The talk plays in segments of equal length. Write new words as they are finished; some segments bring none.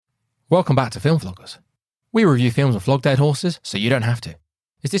Welcome back to Film Vloggers. We review films and flog dead horses, so you don't have to.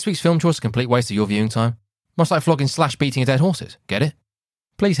 Is this week's film choice a complete waste of your viewing time? Much like flogging / beating a dead horses, get it?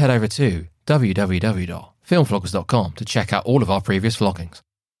 Please head over to www.filmvloggers.com to check out all of our previous vloggings.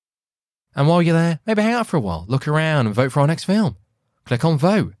 And while you're there, maybe hang out for a while, look around and vote for our next film. Click on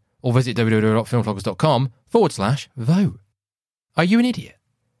vote, or visit www.filmvloggers.com/vote. Are you an idiot?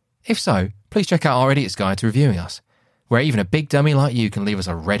 If so, please check out our Idiot's Guide to Reviewing Us, where even a big dummy like you can leave us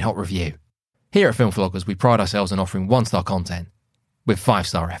a red-hot review. Here at Film Vloggers, we pride ourselves on offering 1-star content with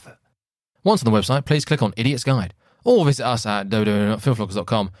 5-star effort. Once on the website, please click on Idiot's Guide, or visit us at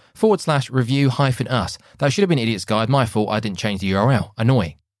www.filmvloggers.com/review-us. That should have been Idiot's Guide. My fault, I didn't change the URL.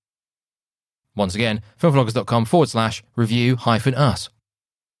 Annoying. Once again, filmvloggers.com/review-us.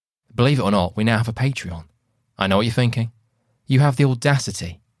 Believe it or not, we now have a Patreon. I know what you're thinking. You have the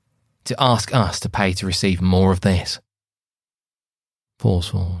audacity to ask us to pay to receive more of this. Pause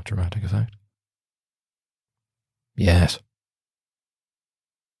for dramatic effect. Yes.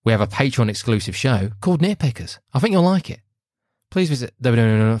 We have a Patreon exclusive show called Nitpickers. I think you'll like it. Please visit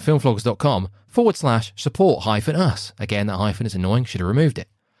www.filmvloggers.com/support-us. Again, that hyphen is annoying, should have removed it.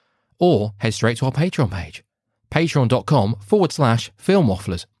 Or head straight to our Patreon page.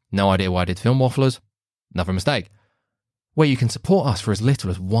 Patreon.com/filmwafflers. No idea why I did film wafflers. Another mistake. Where you can support us for as little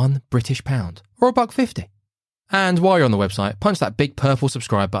as £1 British or $1.50. And while you're on the website, punch that big purple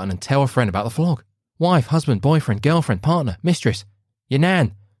subscribe button and tell a friend about the vlog. Wife, husband, boyfriend, girlfriend, partner, mistress, your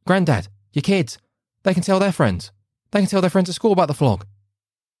nan, granddad, your kids. They can tell their friends. They can tell their friends at school about the vlog.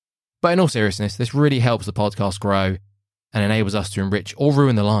 But in all seriousness, this really helps the podcast grow and enables us to enrich or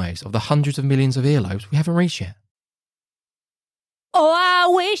ruin the lives of the hundreds of millions of earlobes we haven't reached yet. Oh, I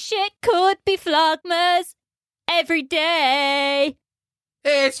wish it could be Vlogmas every day.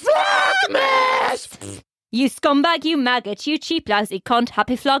 It's Vlogmas! You scumbag, you maggot, you cheap lousy cunt.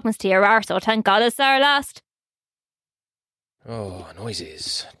 Happy Vlogmas to your arsehole. Thank God it's our last. Oh,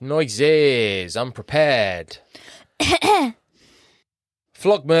 noises. Noises. Unprepared.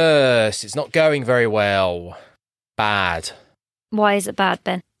 Vlogmas. It's not going very well. Bad. Why is it bad,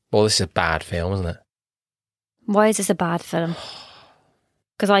 Ben? Well, this is a bad film, isn't it? Why is this a bad film?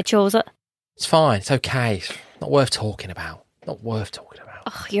 Because I chose it? It's fine. It's okay. It's not worth talking about. Not worth talking about.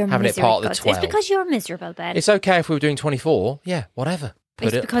 Oh, you're having miserable. it part of the 12. It's because you're miserable, Ben. It's okay if we were doing 24. Yeah, whatever.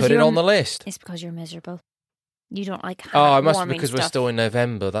 Put it on the list. It's because you're miserable. You don't like it must be because stuff. we're still in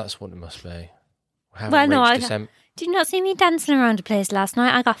November. That's what it must be. Did you not see me dancing around the place last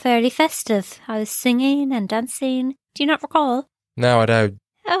night? I got fairly festive. I was singing and dancing. Do you not recall? No, I don't.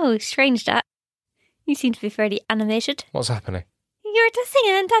 Oh, strange that. You seem to be fairly animated. What's happening? You were just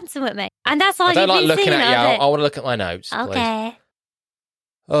singing and dancing with me. And that's all you've been I don't like looking singing at you. of it. I want to look at my notes, Okay. please.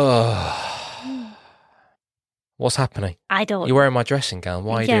 Oh. What's happening? I don't. You're wearing my dressing gown.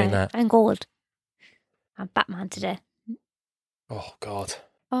 Why are you doing that? I'm gold. I'm Batman today. Oh, God.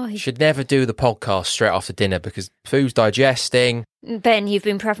 Oh, You should never do the podcast straight after dinner because food's digesting. Ben, you've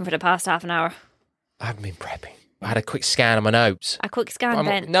been prepping for the past half an hour. I haven't been prepping. I had a quick scan of my notes. A quick scan,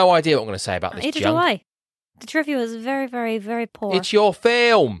 Ben. No idea what I'm going to say about this Neither junk. do I. The trivia was very, very, very poor. It's your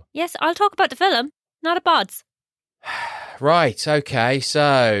film. Yes, I'll talk about the film, not a bods. Right, okay,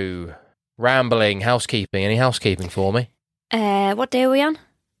 so... Rambling, housekeeping. Any housekeeping for me? What day are we on?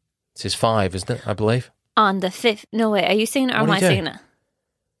 This is 5, isn't it, I believe? On the 5th. No, wait, are you singing it or am I singing it?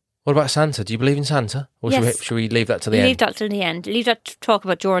 What about Santa? Do you believe in Santa? Or yes. should we leave that to the end? Leave that till the end. Leave that to talk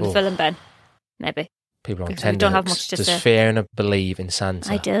about during the film, Ben. Maybe. People on because tender don't have much to does say. fear and believe in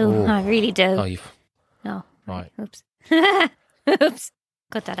Santa? I do. Ooh. I really do. Oh, No. Right. Oops. Oops.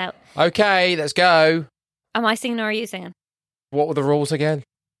 Cut that out. Okay, let's go. Am I singing or are you singing? What were the rules again?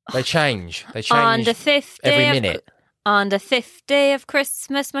 They change. They change On the 5th day every minute. On the 5th day of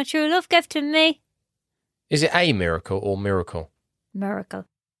Christmas, my true love gave to me. Is it a miracle or miracle? Miracle.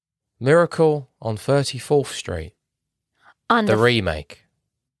 Miracle on 34th Street. On the remake.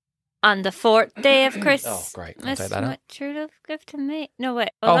 On the 4th day of Christmas. Oh, great. I'll take that my out. true love gave to me. No, wait.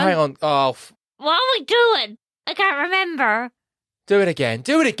 Hang on. Oh, what are we doing? I can't remember. do it again.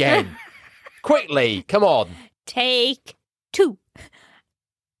 Do it again. Quickly. Come on. Take 2.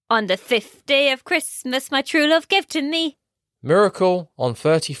 On the 5th day of Christmas, my true love gave to me. Miracle on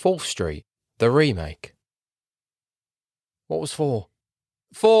 34th Street. The remake. What was 4?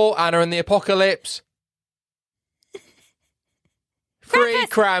 4, Anna and the Apocalypse. 3,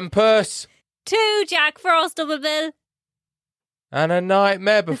 Krampus. 2, Jack Frost Double Bill. And A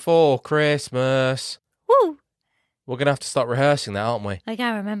Nightmare Before Christmas. Woo! We're going to have to start rehearsing that, aren't we? I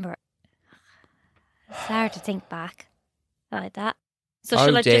can't remember it. It's hard to think back like that. So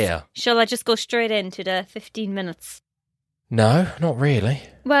shall I just go straight into the 15 minutes? No, not really.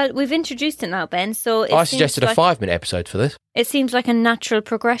 Well, we've introduced it now, Ben, so... I suggested a 5-minute episode for this. It seems like a natural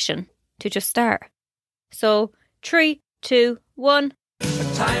progression to just start. So, 3, 2, 1...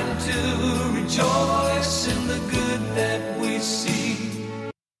 A time to rejoice in the good that we see.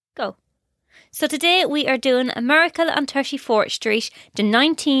 Go. So today we are doing A Miracle on 34th Street, the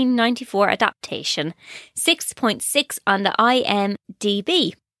 1994 adaptation. 6.6 on the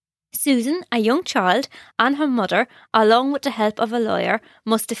IMDb. Susan, a young child, and her mother, along with the help of a lawyer,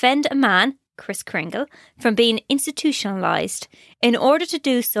 must defend a man, Kris Kringle, from being institutionalised. In order to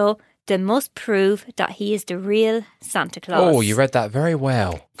do so, they must prove that he is the real Santa Claus. Oh, you read that very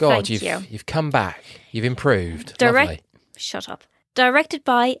well. God, Thank you. You've come back. You've improved. Lovely. Shut up. Directed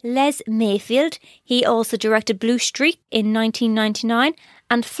by Les Mayfield. He also directed Blue Streak in 1999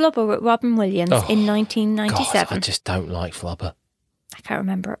 and Flubber with Robin Williams in 1997. God, I just don't like Flubber. I can't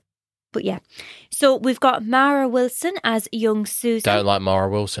remember. But yeah. So we've got Mara Wilson as young Susan. Don't like Mara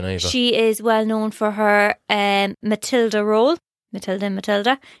Wilson either. She is well known for her Matilda role.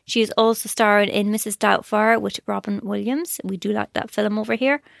 Matilda. She is also starring in Mrs. Doubtfire with Robin Williams. We do like that film over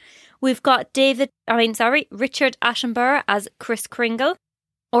here. We've got Richard Attenborough as Kris Kringle,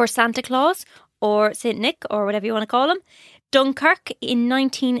 or Santa Claus, or Saint Nick, or whatever you want to call him. Dunkirk in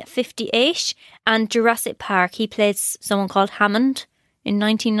 1958, and Jurassic Park. He plays someone called Hammond in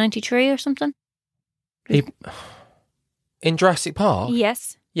 1993 or something. In Jurassic Park?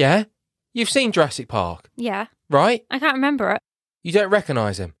 Yes. Yeah? You've seen Jurassic Park? Yeah. Right? I can't remember it. You don't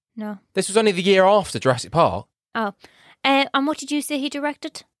recognise him? No. This was only the year after Jurassic Park. Oh. And what did you say he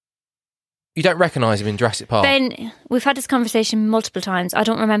directed? You don't recognise him in Jurassic Park? Ben, we've had this conversation multiple times. I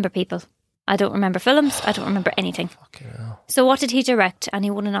don't remember people. I don't remember films. I don't remember anything. Fucking hell. So what did he direct and he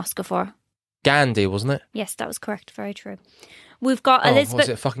won an Oscar for? Gandhi, wasn't it? Yes, that was correct. Very true. We've got Elizabeth... was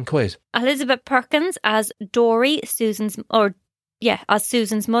it a fucking quiz? Elizabeth Perkins as Dory, Susan's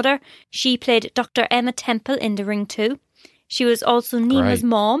mother. She played Dr. Emma Temple in The Ring 2. She was also Nemo's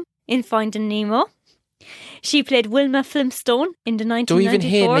mom in Finding Nemo. She played Wilma Flintstone in the 1994 Do we even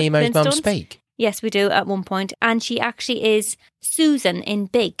hear Nemo's mum speak? Yes, we do at one point. And she actually is Susan in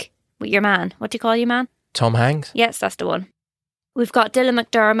Big with your man. What do you call your man? Tom Hanks? Yes, that's the one. We've got Dylan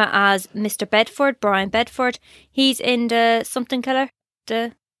McDermott as Mr. Bedford, Brian Bedford. He's in the something killer.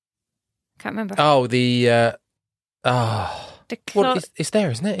 Can't remember. Oh, it's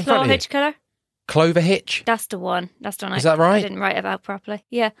there, isn't it? Claw Hitch Killer? Clover Hitch? That's the one. Is that right? I didn't write it out properly.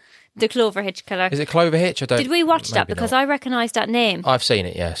 Yeah, the Clover Hitch Killer. Is it Clover Hitch? Did we watch that? Because I recognise that name. I've seen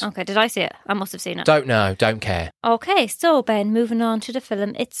it, yes. Okay, did I see it? I must have seen it. Don't know, don't care. Okay, so Ben, moving on to the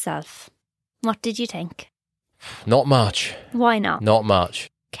film itself. What did you think? Not much. Why not? Not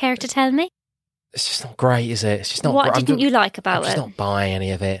much. Care to tell me? It's just not great, is it? It's just not. What didn't you like about it? I'm just not buying any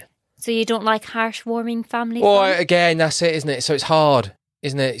of it. So you don't like harsh-warming family Well, films? again, that's it, isn't it? So it's hard,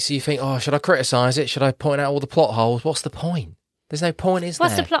 isn't it? So you think, should I criticise it? Should I point out all the plot holes? What's the point? There's no point, is there?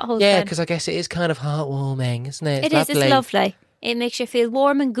 What's the plot holes, Yeah, then? because I guess it is kind of heartwarming, isn't it? It is. It's lovely. It makes you feel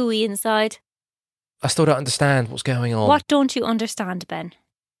warm and gooey inside. I still don't understand what's going on. What don't you understand, Ben?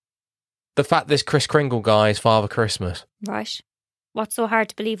 The fact this Kris Kringle guy is Father Christmas. Right. What's so hard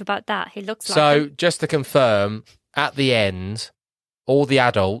to believe about that? He looks like So, him. just to confirm, at the end, all the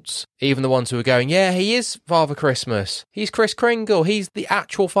adults, even the ones who are going, yeah, he is Father Christmas. He's Kris Kringle. He's the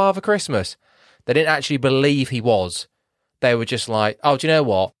actual Father Christmas. They didn't actually believe he was. They were just like, oh, do you know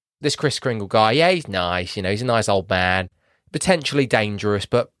what? This Kris Kringle guy, yeah, he's nice. You know, he's a nice old man. Potentially dangerous,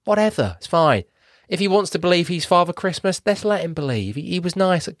 but whatever. It's fine. If he wants to believe he's Father Christmas, let's let him believe. He was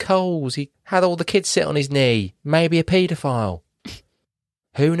nice at Coles. He had all the kids sit on his knee. Maybe a paedophile.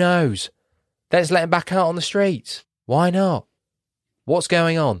 Who knows? Let's let him back out on the streets. Why not? What's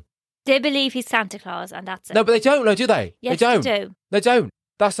going on? They believe he's Santa Claus and that's it. No, but they don't, do they? Yes, they don't. they do. They don't.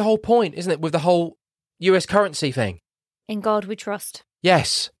 That's the whole point, isn't it, with the whole US currency thing? In God we trust.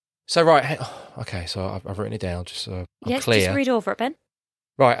 Yes. So, right. Okay, so I've written it down just so I'm clear. Yes, just read over it, Ben.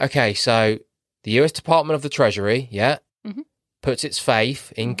 Right, okay, so the US Department of the Treasury, puts its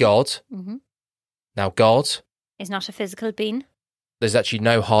faith in God. Mm-hmm. Now, God is not a physical being. There's actually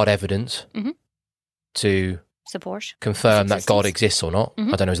no hard evidence to support confirm that God exists or not.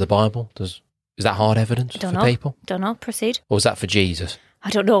 I don't know, is the Bible? Is that hard evidence for people? Don't know. Proceed. Or is that for Jesus? I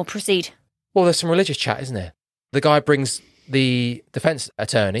don't know. Proceed. Well, there's some religious chat, isn't there? The guy brings the defence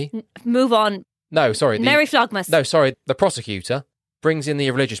attorney. Move on. No, sorry. Mary Flogmas. No, sorry. The prosecutor brings in the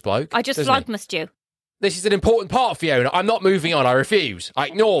religious bloke. I just Flogmased you. This is an important part, Fiona. I'm not moving on. I refuse. I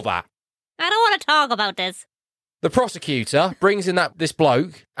ignore that. I don't want to talk about this. The prosecutor brings in this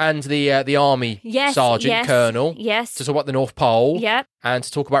bloke and the army sergeant, colonel, to talk about the North Pole and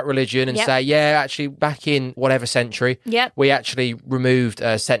to talk about religion and say, actually, back in whatever century, we actually removed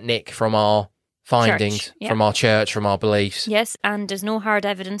St. Nick from our findings, from our church, from our beliefs. Yes, and there's no hard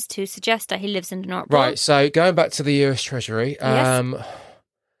evidence to suggest that he lives in the North Pole. Right, so going back to the US Treasury,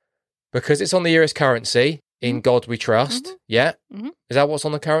 because it's on the US currency, in God we trust, is that what's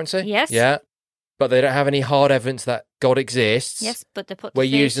on the currency? Yes. Yeah. But they don't have any hard evidence that God exists. Yes, but they put We're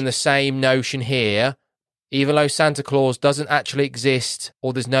using the same notion here. Even though Santa Claus doesn't actually exist,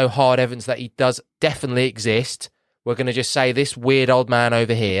 or there's no hard evidence that he does definitely exist, we're going to just say this weird old man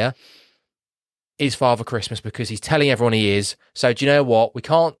over here is Father Christmas because he's telling everyone he is. So do you know what? We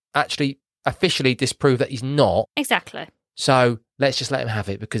can't actually officially disprove that he's not. Exactly. So let's just let him have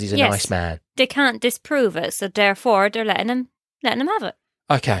it because he's a nice man. They can't disprove it, so therefore they're letting him have it.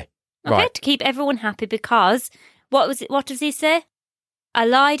 Okay. Okay, Right. to keep everyone happy because what does he say? A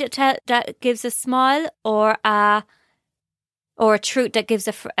lie that gives a smile, or a truth that gives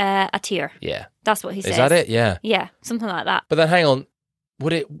a tear. Yeah. That's what he says. Is that it? Yeah. Yeah, something like that. But then hang on,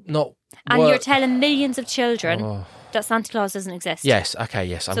 would it not And work? you're telling millions of children that Santa Claus doesn't exist. Yes. Okay.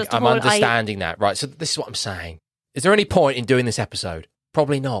 Yes. So it's the I'm whole understanding that. Right. So this is what I'm saying. Is there any point in doing this episode?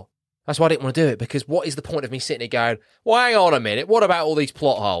 Probably not. That's why I didn't want to do it, because what is the point of me sitting here going, well, hang on a minute, what about all these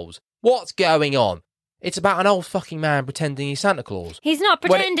plot holes? What's going on? It's about an old fucking man pretending he's Santa Claus. He's not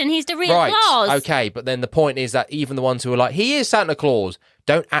pretending, he's the real Right, Claus. okay, but then the point is that even the ones who are like, he is Santa Claus,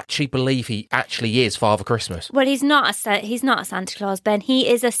 don't actually believe he actually is Father Christmas. Well, he's not a Santa Claus, Ben. He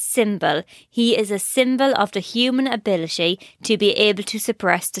is a symbol. He is a symbol of the human ability to be able to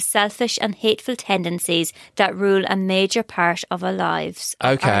suppress the selfish and hateful tendencies that rule a major part of our lives.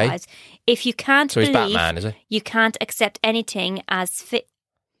 Okay. If you can't So he's believe, Batman, is he? you can't accept anything as fit,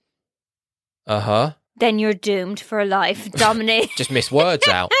 Uh-huh. then you're doomed for life. Dominated. Just miss words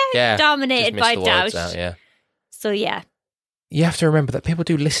out. Yeah. Dominated Just miss by the doubt. words out, yeah. So, yeah. You have to remember that people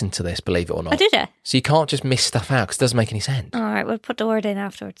do listen to this, believe it or not. I did it. So you can't just miss stuff out because it doesn't make any sense. All right, we'll put the word in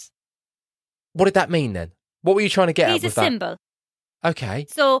afterwards. What did that mean then? What were you trying to get He's at a with that? symbol. Okay.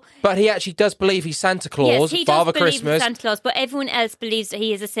 So, But he actually does believe he's Santa Claus, yes, he Father does believe Christmas. he's Santa Claus, but everyone else believes that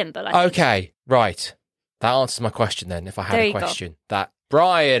he is a symbol. I think. Okay, right. That answers my question then, if I had There a you go. question. That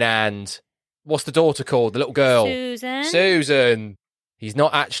Brian and what's the daughter called? The little girl. Susan. He's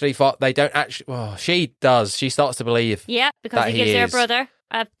not actually, they don't actually, well, she does. She starts to believe. Yeah, because that he gives her a is. brother.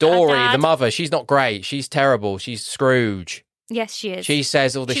 A Dory, dad. the mother, she's not great. She's terrible. She's Scrooge. Yes, she is. She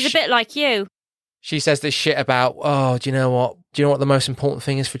says all this She's a bit like you. She says this shit about, do you know what? Do you know what the most important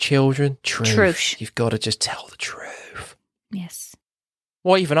thing is for children? Truth. You've got to just tell the truth. Yes.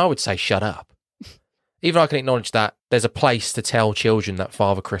 Well, even I would say shut up. Even I can acknowledge that there's a place to tell children that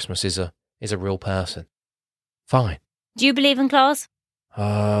Father Christmas is a real person. Fine. Do you believe in Claus?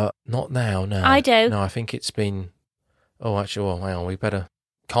 Not now, no. I do. No, I think it's been... Oh, actually, well, hang on, we better...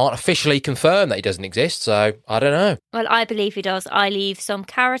 Can't officially confirm that he doesn't exist, so I don't know. Well, I believe he does. I leave some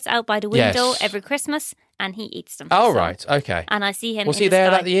carrots out by the window Yes. every Christmas, and he eats them. Oh, So- right, okay. And I see him. Was in he the there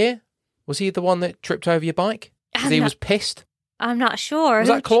sky. that year? Was he the one that tripped over your bike? Because I'm he not- was pissed? I'm not sure. Was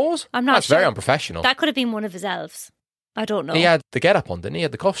that Claus? I'm not That's sure. very unprofessional. That could have been one of his elves. I don't know. He had the get-up on, didn't he? He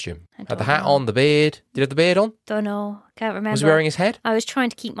had the costume. I Had the don't hat know. on, the beard. Did he have the beard on? Don't know. Can't remember. Was he wearing his head? I was trying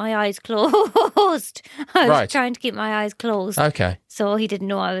to keep my eyes closed. I was Right. trying to keep my eyes closed. Okay. So he didn't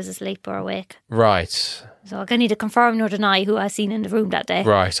know I was asleep or awake. Right. So I need to confirm nor deny who I seen in the room that day.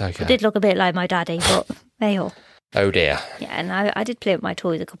 Right, okay. It did look a bit like my daddy, but hey-ho. Oh, dear. Yeah, and I did play with my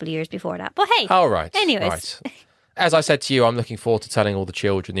toys a couple of years before that. But hey, All right. Anyways. Right. As I said to you, I'm looking forward to telling all the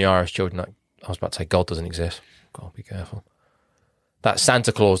children, the Irish children, that I was about to say God doesn't exist. God, be careful. That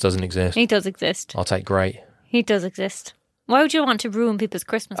Santa Claus doesn't exist. he does exist. I'll take great. He does exist. Why would you want to ruin people's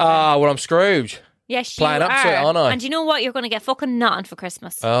Christmas? then? Well, I'm Scrooge. Yes, playing you up to it, are. aren't I? And you know what? You're going to get fucking nothing for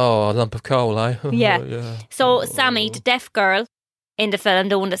Christmas. Oh, a lump of coal, eh? Yeah. So Sammy, the deaf girl in the film,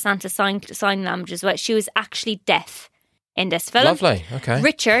 the one that Santa sign languages with, she was actually deaf in this film. Lovely. Okay.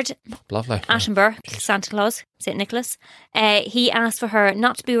 Richard Lovely. Attenborough, Santa Claus, St. Nicholas, he asked for her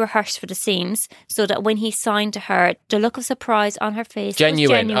not to be rehearsed for the scenes so that when he signed to her, the look of surprise on her face was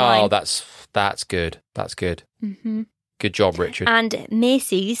genuine. Oh, that's good. That's good. Mm-hmm. Good job, Richard. And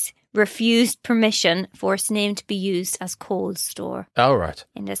Macy's refused permission for its name to be used as Cole's store. Oh, right.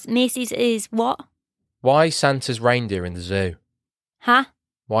 In this, Macy's is what? Why Santa's reindeer in the zoo? Huh?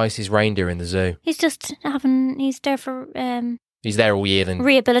 Why is his reindeer in the zoo? He's there for He's there all year, then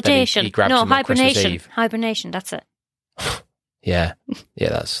rehabilitation. Then he grabs no, him on Christmas hibernation. Eve. Hibernation, that's it. Yeah,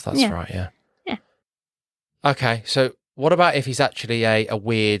 that's Yeah. right. Yeah. Yeah. Okay, so what about if he's actually a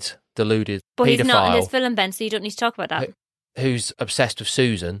weird deluded But he's not in paedophile this film, Ben, so you don't need to talk about that. who's obsessed with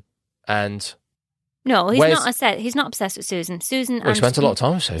Susan and... No, Where's- he's not obsessed with Susan. Well, he spends a lot of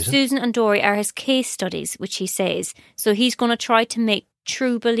time with Susan. Susan and Dory are his case studies, which he says. So he's going to try to make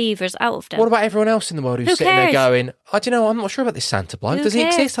true believers out of them. What about everyone else in the world who's Who sitting there cares? going, I don't know, I'm not sure about this Santa bloke. Who Does he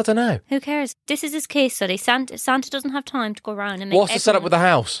cares? exist? I don't know. Who cares? This is his case study. Santa doesn't have time to go around and make What's the setup everyone- with the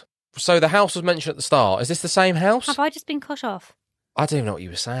house? So the house was mentioned at the start. Is this the same house? Have I just been cut off? I don't even know what you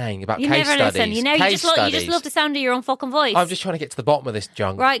were saying about You case never studies. listen. You know, you Case just studies. love the sound of your own fucking voice. I'm just trying to get to the bottom of this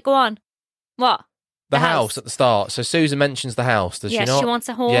junk. Right, go on. What? The house at the start. So Susan mentions the house, does Yes, she not? she wants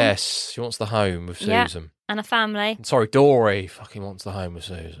a home. Yes, she wants the home with Yeah. Susan. And a family. Sorry, Dory fucking wants the home with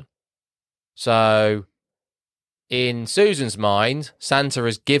Susan. So, in Susan's mind, Santa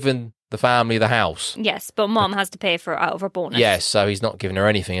has given the family the house. Yes, but Mum has to pay for it out of her bonus. Yes, so he's not giving her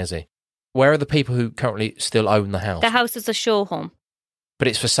anything, is he? Where are the people who currently still own the house? The house is a show home. But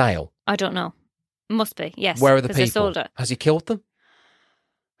it's for sale. I don't know. Must be, yes. Where are the 'cause they people? sold it. Has he killed them?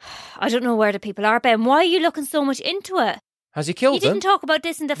 I don't know where the people are, Ben. Why are you looking so much into it? Has he killed You them? didn't talk about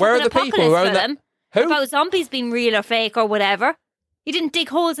this in the Where are fucking the people who Apocalypse own that- film. Who? About zombies being real or fake or whatever. You didn't dig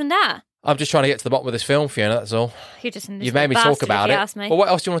holes in that. I'm just trying to get to the bottom of this film, Fiona, that's all. You're just You've made me talk about if it. you ask me. Well, what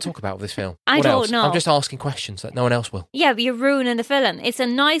else do you want to talk about with this film? I What don't else? know. I'm just asking questions that no one else will. Yeah, but you're ruining the film. It's a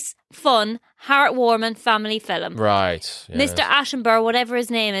nice, fun, heartwarming family film. Right. yes. Mr. Attenborough, whatever his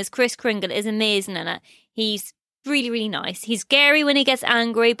name is, Chris Kringle, is amazing in it. He's really, really nice. He's scary when he gets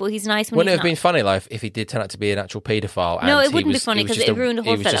angry, but he's nice when Wouldn't it he's have not. been funny like, if he did turn out to be an actual paedophile? No, and it he wouldn't be was- funny he was 'cause just it ruined the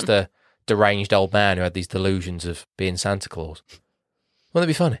whole He was just film. a deranged old man who had these delusions of being Santa Claus. Wouldn't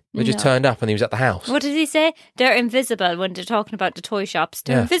it be funny? He just No. turned up and he was at the house. What did he say? They're invisible when they're talking about the toy shops.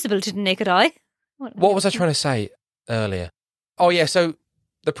 They're Yeah. invisible to the naked eye. What was I trying to say earlier? Oh yeah, so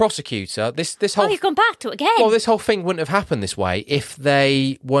the prosecutor, this Oh, whole you've gone back to it again. well, this whole thing wouldn't have happened this way if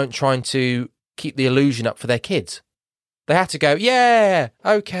they weren't trying to keep the illusion up for their kids. They had to go, yeah,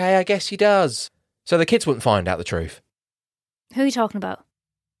 okay, I guess he does. So the kids wouldn't find out the truth. Who are you talking about?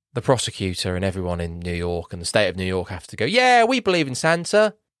 The prosecutor and everyone in New York and the state of New York have to go, yeah, we believe in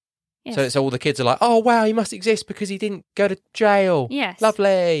Santa. Yes. So all the kids are like, oh, wow, he must exist because he didn't go to jail. Yes.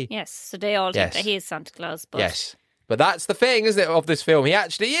 Lovely. Yes, so they all Yes. think that he is Santa Claus. But Yes. But that's the thing, isn't it, of this film? He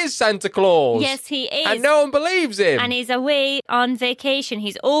actually is Santa Claus. Yes, he is. And no one believes him. And he's away on vacation.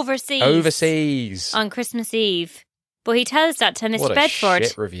 He's overseas. Overseas. On Christmas Eve. But he tells that to Mr. What a Bedford.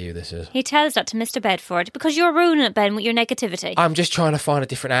 shit review this is. He tells that to Mr. Bedford because you're ruining it, Ben, with your negativity. I'm just trying to find a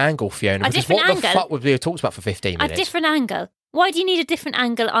different angle, Fiona. A Because different what the angle? fuck would we have talked about for 15 A minutes? different angle. Why do you need a different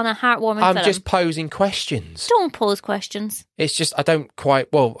angle on a heartwarming I'm film? just posing questions. Don't pose questions. It's just, I don't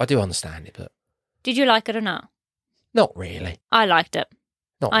quite, well, I do understand it, but Did you like it or not? not really. I liked it.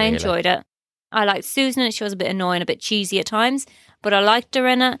 Not I really. enjoyed it. I liked Susan and she was a bit annoying, a bit cheesy at times, but I liked her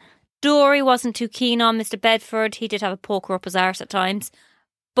in it. Dory wasn't too keen on Mr. Bedford. He did have a poker up his arse at times.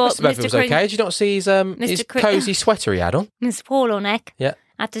 But Mr. Bedford was okay. Did you not see his Cring- cosy sweater he had on? Mr. Polo neck Yeah.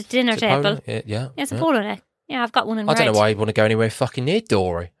 at the dinner Is it polo? table. Yeah. Yeah, it's a yeah. polo neck. Yeah, I've got one in I red. don't know why he'd want to go anywhere fucking near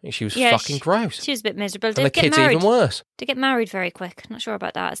Dory. I think she was Yeah, fucking gross. She was a bit miserable. And They the get kid's married. even worse. They get married very quick. Not sure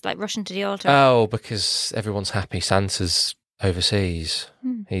about that. It's like rushing to the altar. Oh, because everyone's happy Santa's overseas.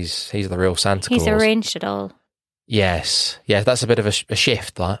 He's the real Santa Claus. He's arranged it all. Yes. Yeah, that's a bit of a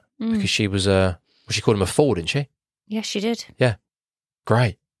shift, that. Mm. Because she was, she called him a fool, didn't she? Yes, she did.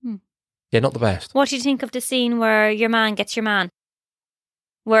 Great. Hmm. Yeah, not the best. What do you think of the scene where your man gets your man?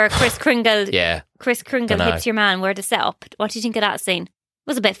 Where Chris Kringle Yeah. Dunno. hits your man, where the setup. What do you think of that scene? It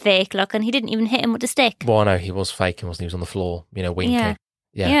was a bit fake looking. He didn't even hit him with the stick. Well, I know he was faking, wasn't he? He was on the floor, winking. Yeah.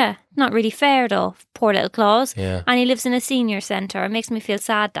 Yeah. Yeah, not really fair though. Poor little Claus. Yeah, And he lives in a senior centre. It makes me feel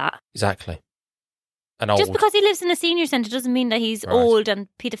sad that. exactly. And old. Just because he lives in a senior centre doesn't mean that he's Right. old and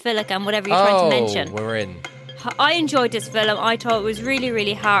paedophilic and whatever you're trying to mention. We're in. I enjoyed this film. I thought it was really,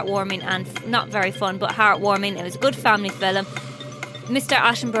 really heartwarming and not very fun, but heartwarming. It was a good family film. Mr.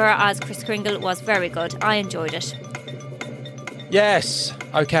 Attenborough as Chris Kringle was very good. I enjoyed it. Yes.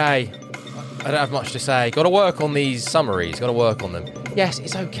 Okay. I don't have much to say. Got to work on these summaries. Got to work on them. Yes,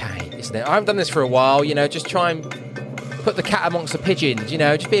 it's okay, isn't it? I haven't done this for a while. Just try and put the cat amongst the pigeons.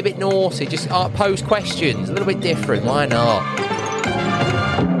 Just be a bit naughty. Just pose questions. A little bit different. Why not?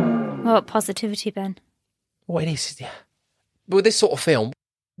 What positivity, Ben? Well, it is. Yeah. But with this sort of film,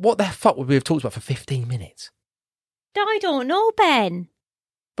 what the fuck would we have talked about for 15 minutes? I don't know, Ben.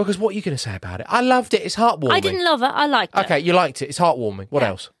 Because what are you going to say about it? I loved it. It's heartwarming. I didn't love it. I liked it. Okay, you liked it. It's heartwarming. What Yeah.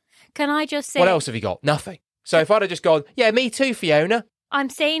 else? Can I just say... What else have you got? Nothing. So if I'd have just gone, yeah, me too, Fiona, I'm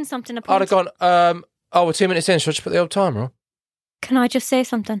saying something. I'd have gone, we're 2 minutes in, so I'll just put the old timer on. Can I just say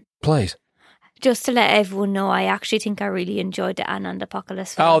something? Please. Just to let everyone know, I actually think I really enjoyed the Anna and the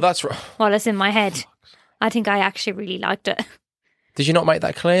Apocalypse film. Oh, that's right. While it's in my head. I think I actually really liked it. Did you not make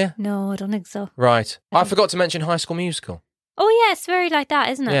that clear? No, I don't think so. Right. I forgot to mention High School Musical. Oh, yeah, it's very like that,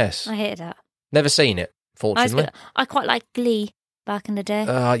 isn't it? Yes. I hated that. Never seen it, fortunately. I quite liked Glee back in the day.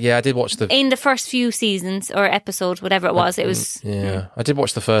 Yeah, I did watch the... In the first few seasons or episodes, whatever it was, it was... Yeah, I did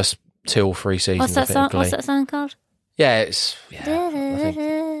watch the first 2 or 3 seasons. What's that I think, song? of Glee. What's that song called? Yeah, it's... Yeah,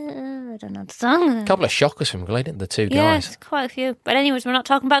 I don't know the song. a couple of shockers from Glee, didn't the 2 Yeah, guys? it's quite a few. But anyways, we're not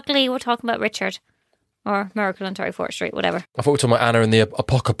talking about Glee, we're talking about Richard. Or Miracle on 34th Street, whatever. I thought we were talking about Anna and the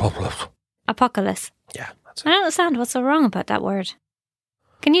Apocalypse. Apocalypse. Yeah, that's I it. don't understand what's so wrong about that word.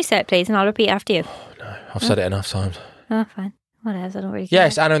 Can you say it, please, and I'll repeat after you? No, I've said it enough times. Oh, fine. What else? I don't really care.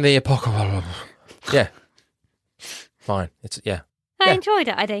 Yes, Anna and the Apocalypse. Yeah. Fine. I yeah. enjoyed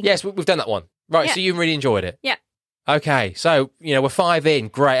it, I think. Yes, we've done that one. Right, Yeah. so you really enjoyed it? Yeah. Okay, so, we're 5 in.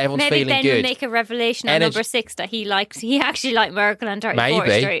 Great, everyone's Maybe feeling Ben good. will make a revelation on number 6 that he actually liked Miracle on 34th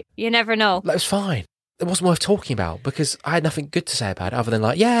Maybe. Street. You never know. That was fine. It wasn't worth talking about because I had nothing good to say about it other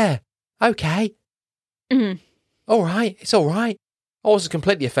than yeah, okay. Mhm. All right, it's all right. I wasn't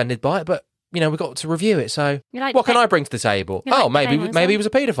completely offended by it, but, we got to review it, so You like what can Ben- I bring to the table? You like Oh, maybe Ben as maybe well? he was a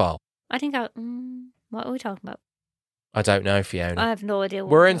paedophile. I think what are we talking about? I don't know, Fiona. I have no idea.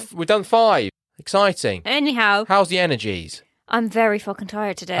 We've done 5. Exciting. Anyhow, How's the energies? I'm very fucking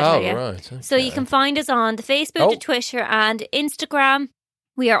tired today, I Oh, tell you. right. So you okay. can find us on the Facebook, Oh. the Twitter, and Instagram.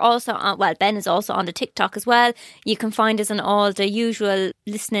 We are also on, Ben is also on the TikTok as well. You can find us on all the usual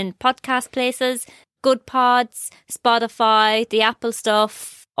listening podcast places, Good Pods, Spotify, the Apple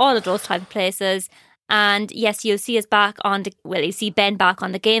stuff, all of those type of places. And yes, you'll see us back on you see Ben back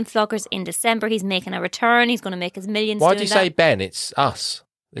on the Game Vloggers in December. He's making a return. He's going to make his millions. Why doing do you that. say Ben? It's us.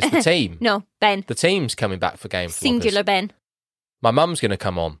 It's the team. No, Ben. The team's coming back for Game Vloggers. Singular Ben. My mum's going to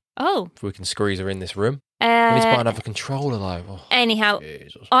come on Oh. if we can squeeze her in this room. We need to buy another controller, though. Oh, Anyhow,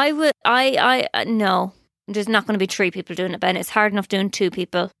 Jesus. no. There's not going to be 3 people doing it, Ben. It's hard enough doing 2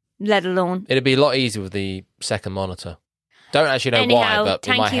 people, let alone. It'd be a lot easier with the second monitor. Don't actually know Anyhow, why, but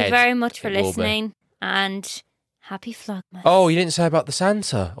in my thank you head, very much for it will be. listening, and happy Vlogmas. Oh, you didn't say about the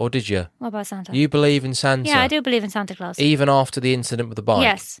Santa, or did you? What about Santa? You believe in Santa? Yeah, I do believe in Santa Claus. Even after the incident with the bike?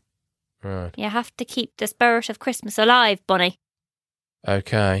 Yes. Right. You have to keep the spirit of Christmas alive, Bunny.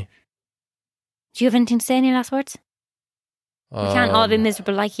 Okay. Do you have anything to say? Any last words? We can't all be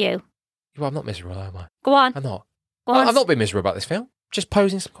miserable like you. Well, I'm not miserable, am I? Go on. I'm not. Go on. I've not been miserable about this film. Just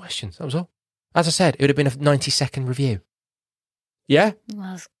posing some questions, that was all. As I said, it would have been a 90-second review. Yeah?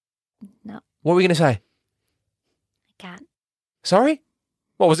 Well, no, What were we going to say? I can't. Sorry?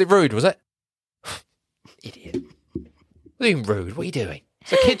 What, was it rude, was it? Idiot. What are you rude? What are you doing?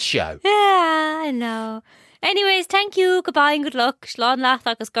 It's a kid's show. Yeah, I know. Anyways, thank you. Goodbye and good luck. Shlán leat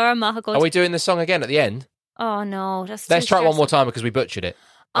agus gur maith Are we doing the song again at the end? Oh no, that's Let's too try it one more stressful. time because we butchered it.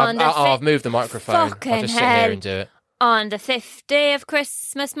 On the I've moved the microphone. I'll fucking just sit hell. here and do it. On the 5th day of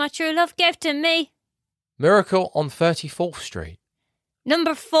Christmas, my true love gave to me. Miracle on 34th Street.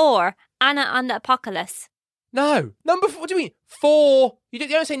 Number 4, Anna and the Apocalypse. No, number 4. What do you mean? 4. You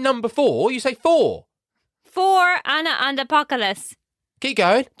don't say number 4. You say 4. 4, Anna and the Apocalypse. Keep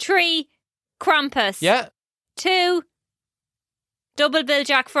going. 3, Krampus. Yeah. 2, Double Bill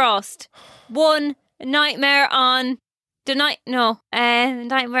Jack Frost. 1, Nightmare on the night. No,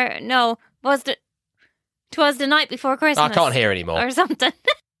 Nightmare. No, Twas the night before Christmas. I can't hear anymore. Or something.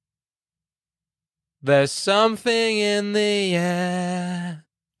 There's something in the air.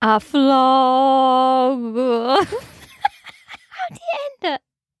 A flog. How do you end it?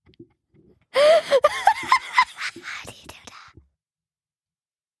 How do you do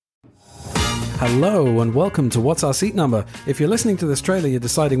that? Hello and welcome to What's Our Seat Number. If you're listening to this trailer, you're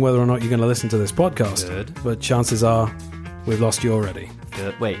deciding whether or not you're going to listen to this podcast. Good. But chances are we've lost you already.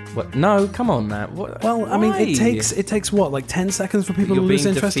 Good. Wait, what? No, come on, Matt. What? Well, I mean, Why? it takes what, like 10 seconds for people You're to lose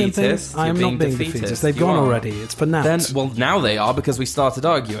being interest in things? defeatist. I am You're not being being defeatist. defeatist. They've You gone are. already. It's for now. Then, well, now they are because we started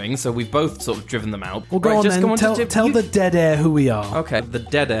arguing, so we've both sort of driven them out. Well, go Right, on just then. go on to Tell you- the dead air who we are. Okay, the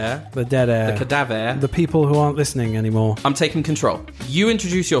dead air, The dead air. the cadaver. The people who aren't listening anymore. I'm taking control. You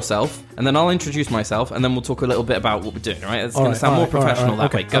introduce yourself, and then I'll introduce myself, and then we'll talk a little bit about what we're doing, right? It's going to sound more professional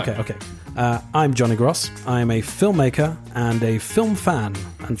that way. Go. Okay. I'm Johnny Gross. I'm a filmmaker and a film fan.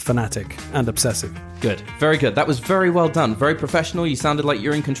 and fanatic and obsessive. Good. Very good. That was very well done. Very professional. You sounded like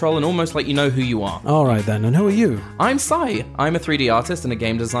you're in control and almost like you know who you are. All right then, and who are you? I'm Sai. I'm a 3D artist and a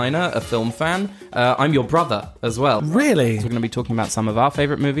game designer, a film fan. I'm your brother as well. Really? So we're going to be talking about some of our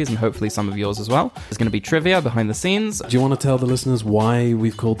favourite movies and hopefully some of yours as well. There's going to be trivia behind the scenes. Do you want to tell the listeners why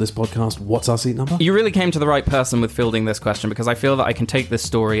we've called this podcast What's Our Seat Number? You really came to the right person with fielding this question because I feel that I can take this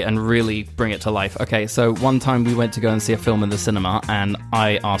story and really bring it to life. Okay, so one time we went to go and see a film in the cinema and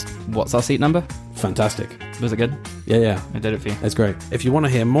I asked, what's our seat number? Fantastic. Was it good? Yeah. I did it for you. It's great. If you want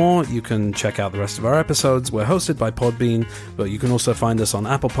to hear more, you can check out the rest of our episodes. We're hosted by Podbean, but you can also find us on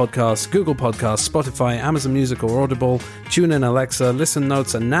Apple Podcasts, Google Podcasts, Spotify, Amazon Music or Audible, TuneIn, Alexa, Listen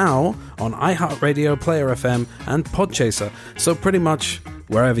Notes, and now on iHeartRadio, Player FM, and Podchaser. So pretty much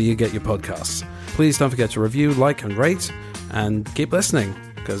wherever you get your podcasts. Please don't forget to review, like, and rate, and keep listening,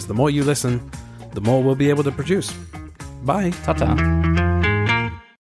 because the more you listen, the more we'll be able to produce. Bye. Ta-ta.